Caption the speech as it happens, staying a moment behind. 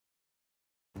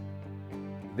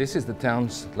This is the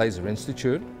town's Laser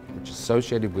Institute, which is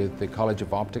associated with the College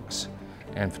of Optics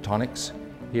and Photonics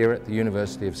here at the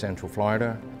University of Central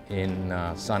Florida in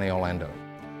sunny Orlando.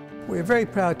 We're very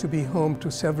proud to be home to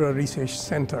several research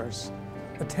centers.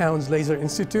 The town's Laser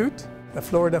Institute, the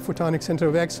Florida Photonics Center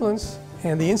of Excellence,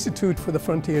 and the Institute for the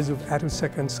Frontiers of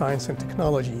Attosecond Science and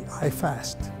Technology,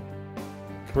 IFAST.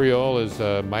 Creole is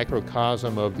a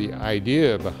microcosm of the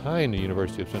idea behind the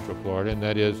University of Central Florida, and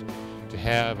that is to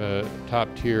have a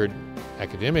top-tiered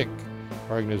academic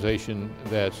organization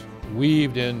that's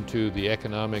weaved into the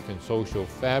economic and social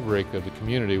fabric of the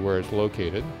community where it's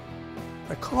located.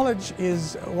 The college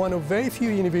is one of very few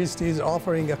universities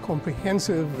offering a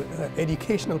comprehensive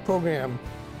educational program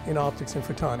in optics and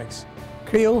photonics.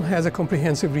 Creole has a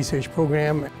comprehensive research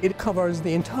program. It covers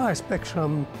the entire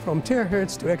spectrum from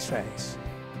terahertz to X-rays.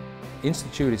 The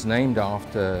Institute is named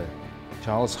after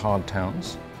Charles Hard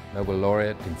Townes, Nobel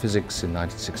laureate in physics in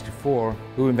 1964,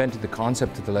 who invented the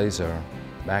concept of the laser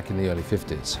back in the early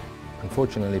 50s.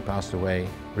 Unfortunately passed away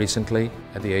recently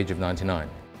at the age of 99.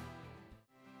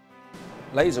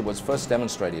 Laser was first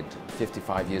demonstrated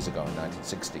 55 years ago in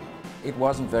 1960. It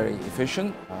wasn't very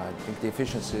efficient. I think the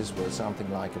efficiencies were something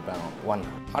like about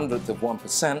 1/100th of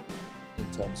 1% in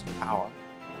terms of power.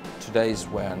 Today's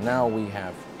where now we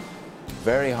have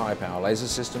very high power laser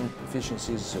system,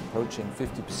 efficiencies approaching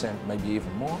 50%, maybe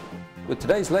even more. With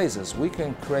today's lasers, we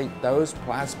can create those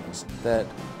plasmas that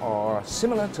are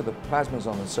similar to the plasmas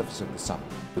on the surface of the sun.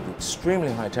 With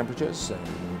extremely high temperatures and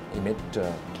emit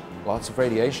lots of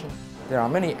radiation. There are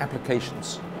many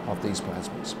applications of these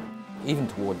plasmas, even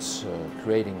towards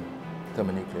creating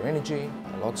thermonuclear energy,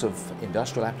 lots of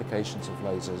industrial applications of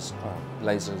lasers,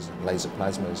 laser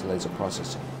plasmas, laser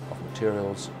processing of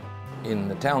materials. In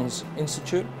the Townes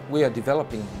Institute, we are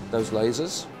developing those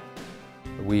lasers.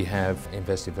 We have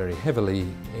invested very heavily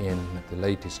in the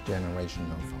latest generation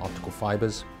of optical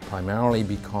fibers, primarily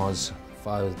because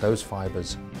those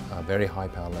fibers are very high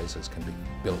power lasers can be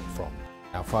built from.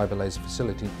 Our fiber laser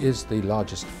facility is the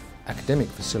largest academic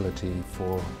facility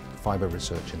for fiber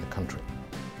research in the country.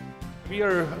 We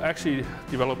are actually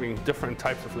developing different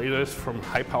types of lasers, from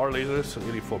high power lasers,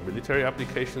 really for military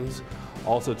applications,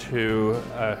 also to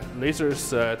lasers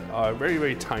that are very,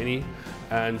 very tiny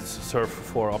and serve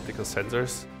for optical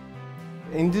sensors.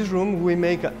 In this room we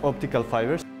make optical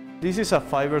fibers. This is a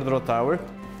fiber draw tower.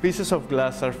 Pieces of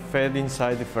glass are fed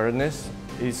inside the furnace.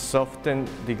 It softens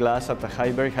the glass at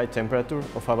a very high temperature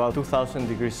of about 2000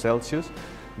 degrees Celsius.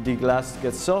 The glass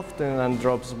gets softened and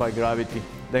drops by gravity.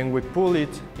 Then we pull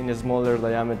it in smaller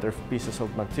diameter pieces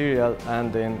of material,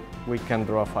 and then we can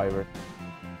draw a fiber.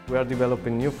 We are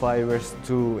developing new fibers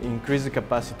to increase the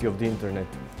capacity of the internet.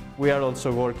 We are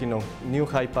also working on new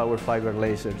high-power fiber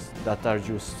lasers that are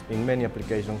used in many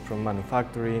applications, from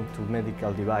manufacturing to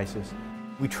medical devices.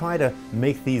 We try to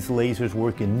make these lasers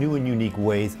work in new and unique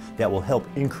ways that will help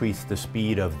increase the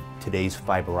speed of today's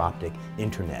fiber optic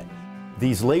internet.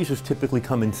 These lasers typically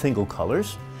come in single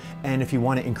colors, and if you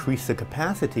want to increase the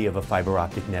capacity of a fiber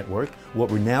optic network, what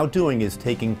we're now doing is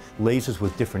taking lasers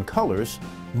with different colors,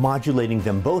 modulating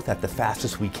them both at the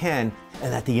fastest we can,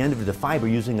 and at the end of the fiber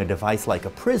using a device like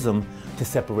a prism to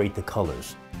separate the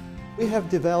colors. We have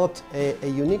developed a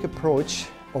unique approach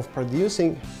of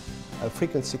producing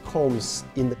frequency combs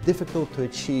in the difficult to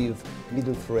achieve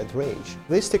mid-infrared range.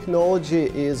 This technology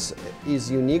is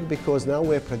unique because now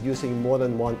we're producing more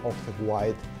than 1 octave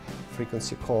wide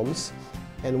frequency combs,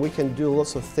 and we can do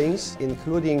lots of things,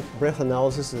 including breath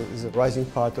analysis is a rising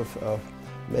part of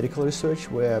medical research,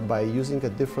 where by using the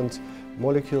different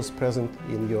molecules present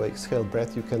in your exhaled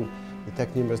breath you can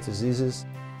detect numerous diseases.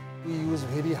 We use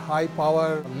very high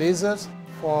power lasers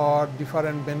for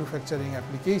different manufacturing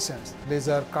applications.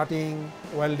 Laser cutting,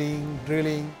 welding,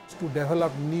 drilling, to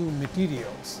develop new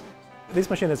materials. This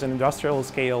machine is an industrial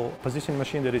scale positioning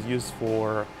machine that is used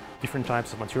for different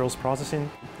types of materials processing.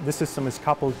 This system is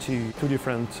coupled to two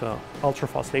different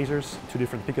ultra-fast lasers, two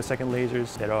different picosecond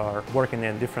lasers that are working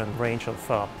in different range of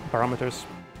parameters.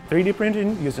 3D printing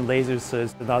using lasers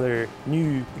is another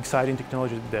new exciting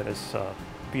technology that is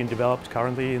being developed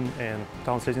currently in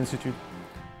Townes Laser Institute.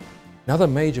 Another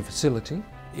major facility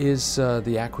is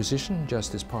the acquisition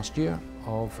just this past year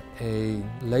of a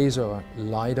laser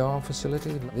LiDAR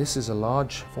facility. This is a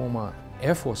large former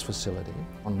Air Force facility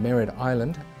on Merritt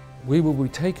Island. We will be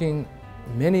taking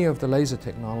many of the laser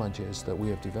technologies that we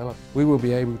have developed. We will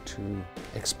be able to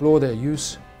explore their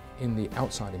use in the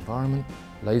outside environment.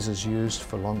 Lasers used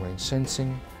for long-range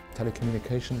sensing,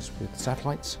 telecommunications with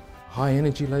satellites,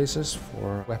 high-energy lasers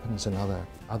for weapons and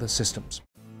other systems.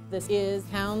 This is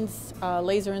Townes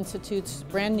Laser Institute's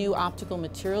brand new optical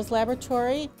materials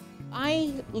laboratory.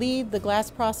 I lead the glass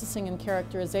processing and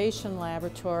characterization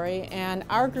laboratory, and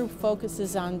our group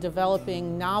focuses on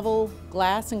developing novel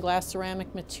glass and glass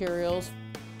ceramic materials.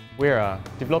 We're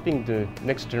developing the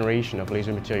next generation of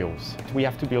laser materials. We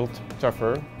have to build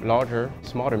tougher, larger,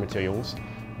 smarter materials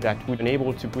that would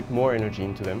enable to put more energy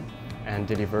into them and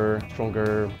deliver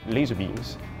stronger laser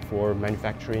beams for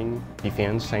manufacturing,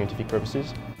 defense, scientific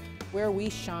purposes. Where we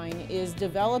shine is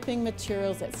developing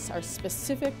materials that are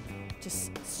specific to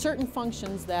certain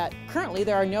functions that currently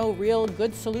there are no real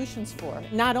good solutions for.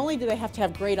 Not only do they have to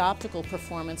have great optical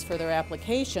performance for their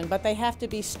application, but they have to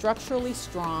be structurally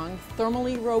strong,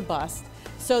 thermally robust,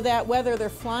 so that whether they're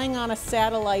flying on a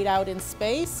satellite out in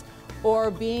space or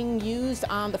being used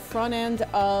on the front end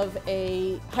of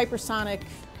a hypersonic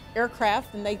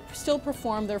aircraft, and they still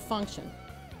perform their function.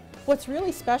 What's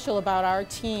really special about our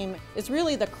team is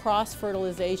really the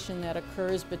cross-fertilization that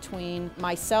occurs between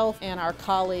myself and our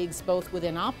colleagues, both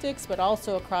within optics, but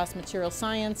also across material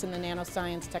science and the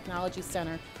Nanoscience Technology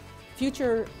Center.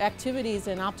 Future activities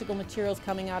in optical materials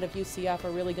coming out of UCF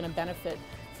are really going to benefit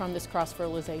from this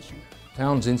cross-fertilization.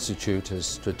 Towns Institute has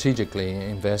strategically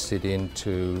invested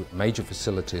into major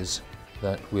facilities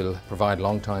that will provide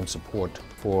long-time support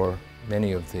for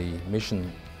many of the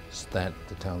missions that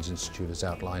the Towns Institute has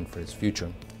outlined for its future.